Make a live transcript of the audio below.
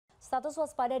Status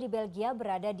waspada di Belgia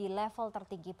berada di level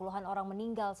tertinggi. Puluhan orang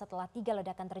meninggal setelah 3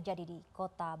 ledakan terjadi di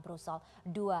kota Brussel,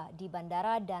 2 di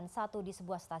bandara dan 1 di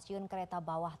sebuah stasiun kereta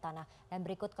bawah tanah. Dan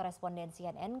berikut koresponden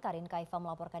CNN Karin Kaifa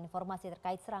melaporkan informasi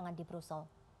terkait serangan di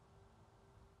Brussel.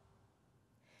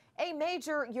 A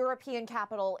major European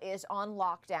capital is on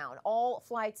lockdown. All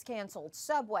flights canceled,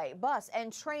 subway, bus,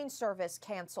 and train service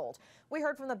canceled. We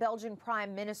heard from the Belgian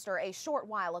Prime Minister a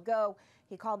short while ago.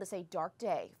 He called this a dark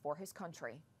day for his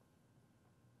country.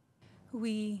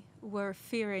 We were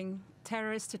fearing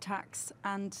terrorist attacks,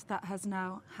 and that has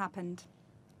now happened.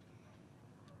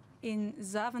 In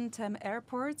Zaventem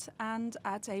Airport and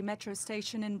at a metro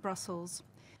station in Brussels.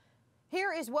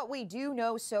 Here is what we do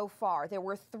know so far. There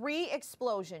were 3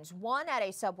 explosions, 1 at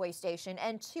a subway station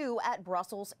and 2 at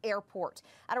Brussels Airport.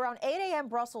 At around 8 a.m.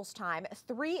 Brussels time,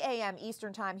 3 a.m.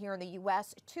 Eastern time here in the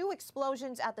U.S., 2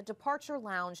 explosions at the departure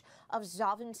lounge of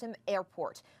Zaventem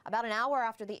Airport. About an hour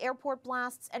after the airport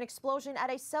blasts, an explosion at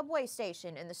a subway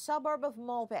station in the suburb of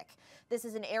Malbec. This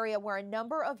is an area where a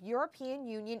number of European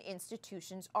Union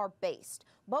institutions are based.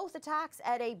 Both attacks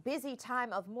at a busy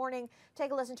time of morning.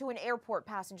 Take a listen to an airport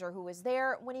passenger who was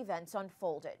there when events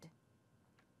unfolded.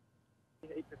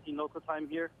 8:15 local time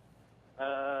here.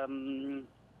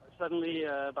 Suddenly,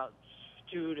 about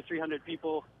 200 to 300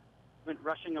 people went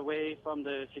rushing away from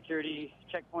the security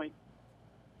checkpoint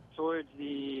towards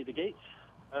the gates.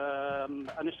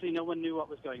 Initially, no one knew what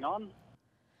was going on.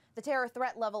 The terror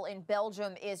threat level in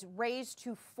Belgium is raised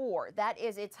to 4. That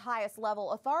is its highest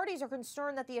level. Authorities are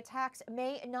concerned that the attacks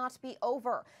may not be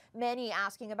over. Many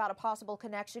asking about a possible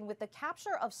connection with the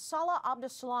capture of Salah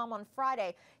Abdeslam on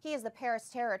Friday. He is the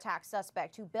Paris terror attack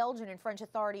suspect who Belgian and French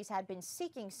authorities had been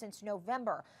seeking since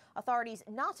November. Authorities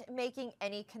not making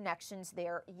any connections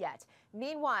there yet.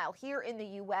 Meanwhile, here in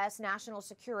the U.S., national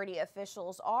security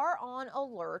officials are on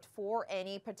alert for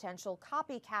any potential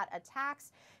copycat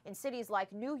attacks. In cities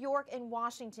like New York and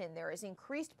Washington, there is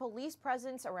increased police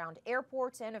presence around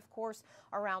airports and, of course,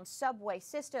 around subway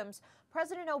systems.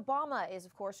 President Obama is,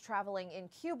 of course, traveling in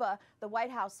Cuba. The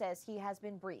White House says he has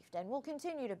been briefed and will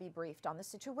continue to be briefed on the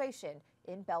situation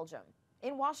in Belgium.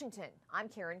 In Washington, I'm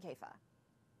Karin Kaifa.